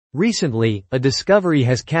Recently, a discovery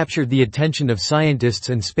has captured the attention of scientists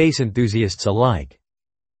and space enthusiasts alike.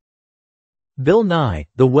 Bill Nye,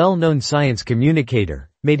 the well-known science communicator,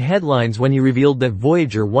 made headlines when he revealed that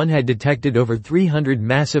Voyager 1 had detected over 300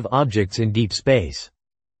 massive objects in deep space.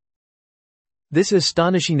 This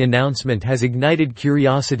astonishing announcement has ignited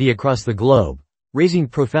curiosity across the globe, raising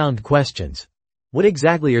profound questions. What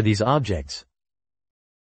exactly are these objects?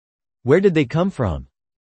 Where did they come from?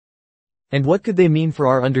 And what could they mean for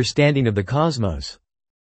our understanding of the cosmos?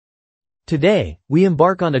 Today, we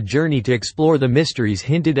embark on a journey to explore the mysteries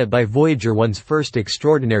hinted at by Voyager 1's first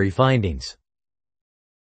extraordinary findings.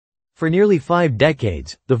 For nearly 5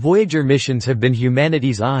 decades, the Voyager missions have been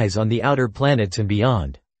humanity's eyes on the outer planets and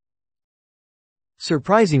beyond.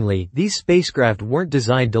 Surprisingly, these spacecraft weren't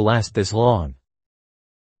designed to last this long.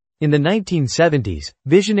 In the 1970s,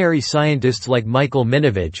 visionary scientists like Michael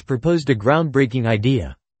Minovich proposed a groundbreaking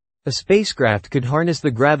idea. A spacecraft could harness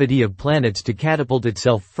the gravity of planets to catapult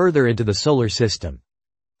itself further into the solar system.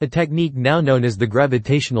 A technique now known as the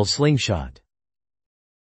gravitational slingshot.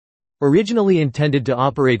 Originally intended to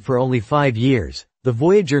operate for only 5 years, the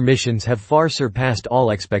Voyager missions have far surpassed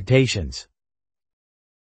all expectations.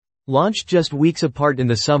 Launched just weeks apart in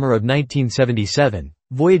the summer of 1977,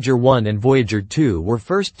 Voyager 1 and Voyager 2 were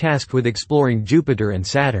first tasked with exploring Jupiter and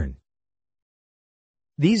Saturn.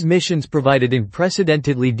 These missions provided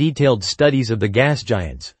unprecedentedly detailed studies of the gas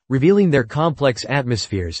giants, revealing their complex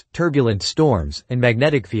atmospheres, turbulent storms, and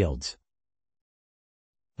magnetic fields.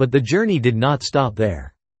 But the journey did not stop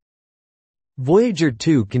there. Voyager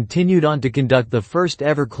 2 continued on to conduct the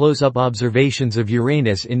first-ever close-up observations of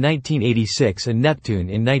Uranus in 1986 and Neptune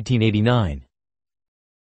in 1989.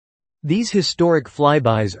 These historic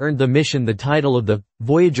flybys earned the mission the title of the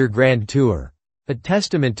Voyager Grand Tour, a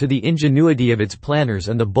testament to the ingenuity of its planners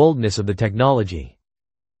and the boldness of the technology.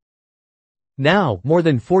 Now, more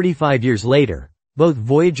than 45 years later, both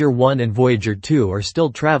Voyager 1 and Voyager 2 are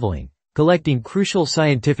still traveling, collecting crucial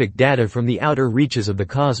scientific data from the outer reaches of the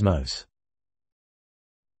cosmos.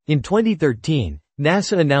 In 2013,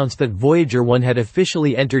 NASA announced that Voyager 1 had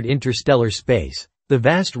officially entered interstellar space, the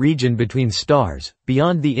vast region between stars,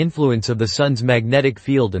 beyond the influence of the Sun's magnetic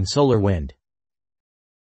field and solar wind.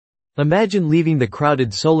 Imagine leaving the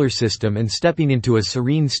crowded solar system and stepping into a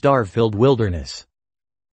serene star-filled wilderness.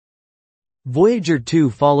 Voyager 2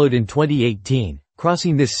 followed in 2018,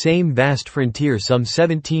 crossing this same vast frontier some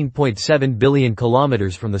 17.7 billion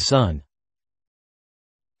kilometers from the Sun.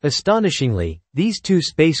 Astonishingly, these 2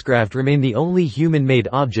 spacecraft remain the only human-made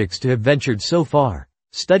objects to have ventured so far,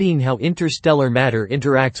 studying how interstellar matter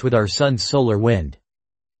interacts with our Sun's solar wind.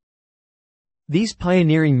 These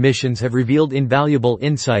pioneering missions have revealed invaluable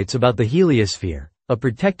insights about the heliosphere, a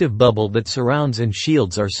protective bubble that surrounds and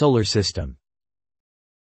shields our solar system.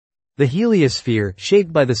 The heliosphere,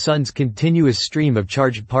 shaped by the Sun's continuous stream of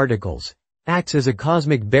charged particles, acts as a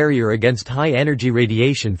cosmic barrier against high-energy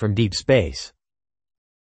radiation from deep space.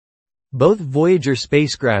 Both Voyager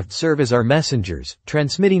spacecraft serve as our messengers,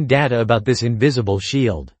 transmitting data about this invisible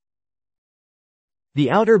shield. The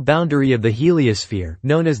outer boundary of the heliosphere,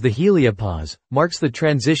 known as the heliopause, marks the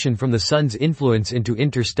transition from the Sun's influence into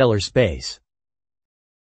interstellar space.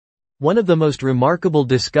 One of the most remarkable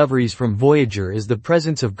discoveries from Voyager is the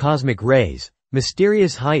presence of cosmic rays,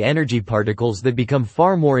 mysterious high-energy particles that become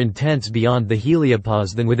far more intense beyond the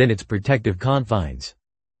heliopause than within its protective confines.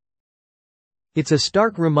 It's a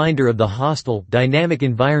stark reminder of the hostile, dynamic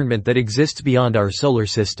environment that exists beyond our solar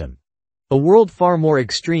system. A world far more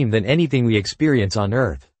extreme than anything we experience on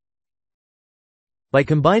Earth. By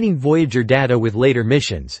combining Voyager data with later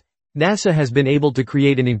missions, NASA has been able to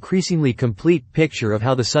create an increasingly complete picture of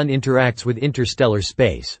how the Sun interacts with interstellar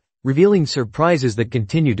space, revealing surprises that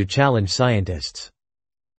continue to challenge scientists.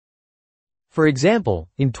 For example,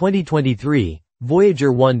 in 2023,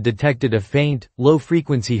 Voyager 1 detected a faint,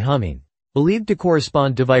 low-frequency humming, believed to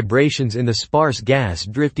correspond to vibrations in the sparse gas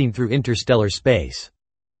drifting through interstellar space.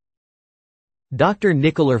 Dr.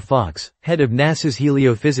 Nicola Fox, head of NASA's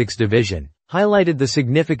Heliophysics Division, highlighted the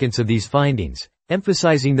significance of these findings,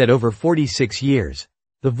 emphasizing that over 46 years,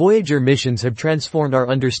 the Voyager missions have transformed our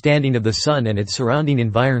understanding of the Sun and its surrounding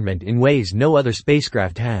environment in ways no other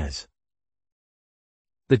spacecraft has.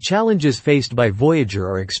 The challenges faced by Voyager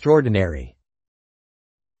are extraordinary.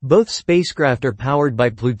 Both spacecraft are powered by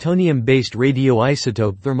plutonium-based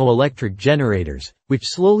radioisotope thermoelectric generators, which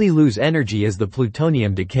slowly lose energy as the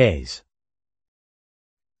plutonium decays.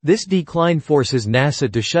 This decline forces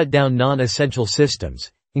NASA to shut down non-essential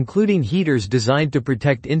systems, including heaters designed to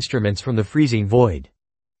protect instruments from the freezing void.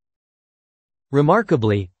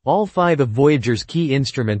 Remarkably, all 5 of Voyager's key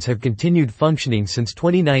instruments have continued functioning since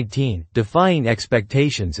 2019, defying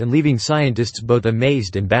expectations and leaving scientists both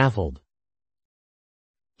amazed and baffled.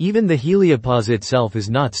 Even the heliopause itself is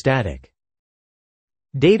not static.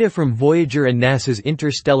 Data from Voyager and NASA's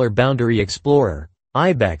Interstellar Boundary Explorer,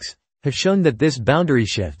 IBEX, have shown that this boundary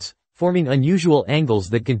shifts, forming unusual angles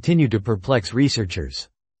that continue to perplex researchers.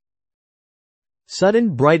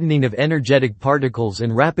 Sudden brightening of energetic particles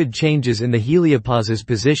and rapid changes in the heliopause's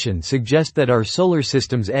position suggest that our solar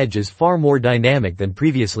system's edge is far more dynamic than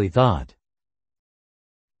previously thought.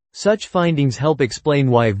 Such findings help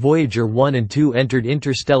explain why Voyager 1 and 2 entered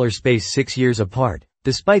interstellar space 6 years apart,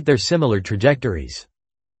 despite their similar trajectories.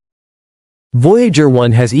 Voyager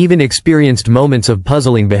 1 has even experienced moments of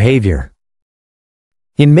puzzling behavior.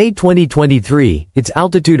 In May 2023, its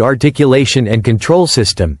Altitude Articulation and Control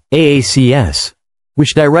System, AACS,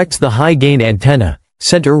 which directs the high-gain antenna,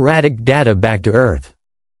 sent erratic data back to Earth.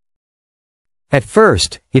 At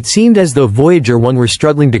first, it seemed as though Voyager 1 were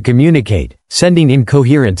struggling to communicate, sending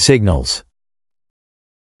incoherent signals.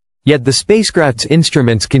 Yet the spacecraft's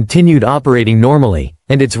instruments continued operating normally,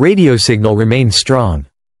 and its radio signal remained strong.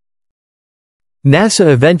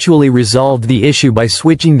 NASA eventually resolved the issue by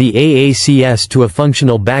switching the AACS to a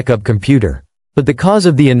functional backup computer, but the cause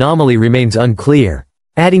of the anomaly remains unclear,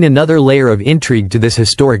 adding another layer of intrigue to this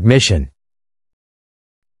historic mission.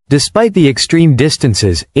 Despite the extreme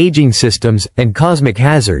distances, aging systems, and cosmic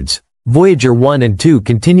hazards, Voyager 1 and 2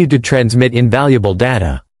 continue to transmit invaluable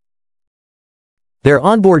data. Their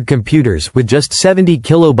onboard computers, with just 70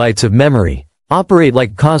 kilobytes of memory, operate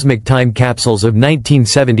like cosmic time capsules of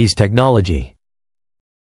 1970s technology.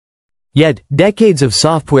 Yet, decades of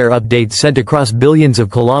software updates sent across billions of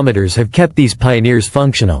kilometers have kept these pioneers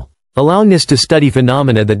functional, allowing us to study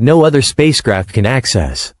phenomena that no other spacecraft can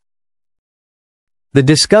access. The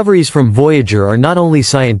discoveries from Voyager are not only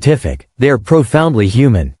scientific, they are profoundly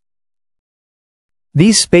human.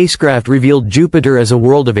 These spacecraft revealed Jupiter as a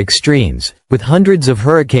world of extremes, with hundreds of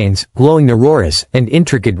hurricanes, glowing auroras, and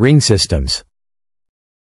intricate ring systems.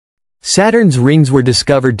 Saturn's rings were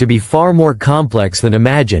discovered to be far more complex than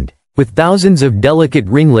imagined, with thousands of delicate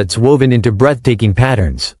ringlets woven into breathtaking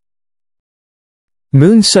patterns.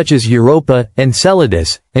 Moons such as Europa,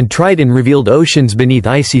 Enceladus, and Triton revealed oceans beneath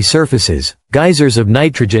icy surfaces, geysers of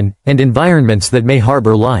nitrogen, and environments that may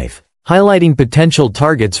harbor life, highlighting potential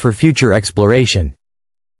targets for future exploration.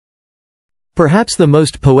 Perhaps the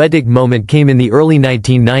most poetic moment came in the early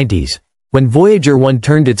 1990s, when Voyager 1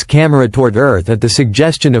 turned its camera toward Earth at the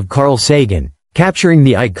suggestion of Carl Sagan, capturing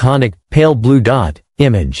the iconic, pale blue dot,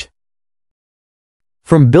 image.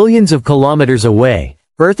 From billions of kilometers away,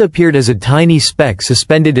 Earth appeared as a tiny speck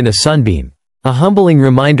suspended in a sunbeam, a humbling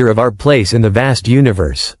reminder of our place in the vast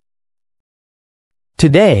universe.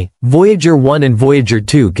 Today, Voyager 1 and Voyager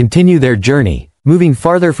 2 continue their journey, moving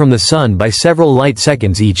farther from the Sun by several light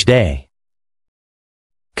seconds each day.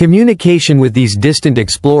 Communication with these distant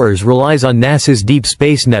explorers relies on NASA's Deep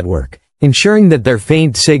Space Network, ensuring that their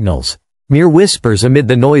faint signals, mere whispers amid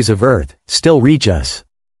the noise of Earth, still reach us.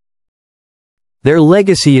 Their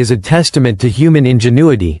legacy is a testament to human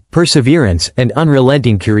ingenuity, perseverance, and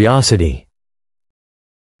unrelenting curiosity.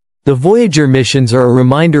 The Voyager missions are a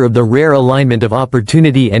reminder of the rare alignment of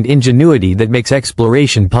opportunity and ingenuity that makes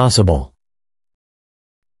exploration possible.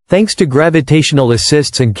 Thanks to gravitational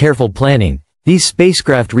assists and careful planning, these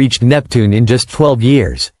spacecraft reached Neptune in just 12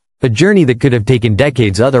 years, a journey that could have taken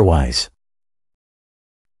decades otherwise.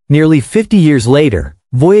 Nearly 50 years later,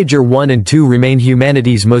 Voyager 1 and 2 remain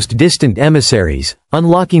humanity's most distant emissaries,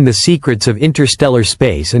 unlocking the secrets of interstellar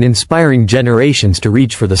space and inspiring generations to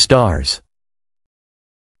reach for the stars.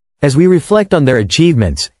 As we reflect on their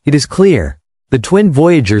achievements, it is clear, the twin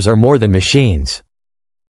Voyagers are more than machines.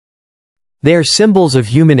 They are symbols of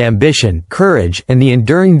human ambition, courage, and the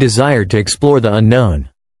enduring desire to explore the unknown.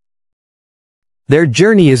 Their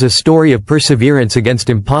journey is a story of perseverance against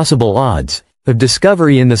impossible odds, of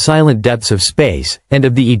discovery in the silent depths of space, and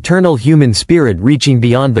of the eternal human spirit reaching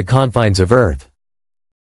beyond the confines of Earth.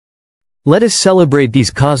 Let us celebrate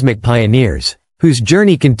these cosmic pioneers, whose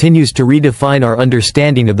journey continues to redefine our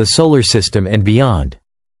understanding of the solar system and beyond.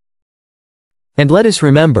 And let us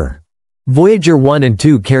remember, Voyager 1 and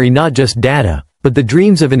 2 carry not just data, but the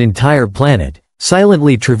dreams of an entire planet,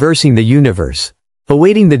 silently traversing the universe,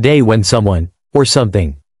 awaiting the day when someone, or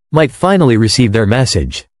something, might finally receive their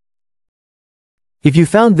message. If you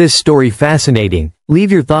found this story fascinating,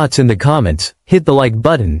 leave your thoughts in the comments, hit the like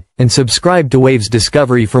button, and subscribe to Wave's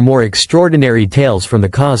Discovery for more extraordinary tales from the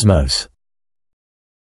cosmos.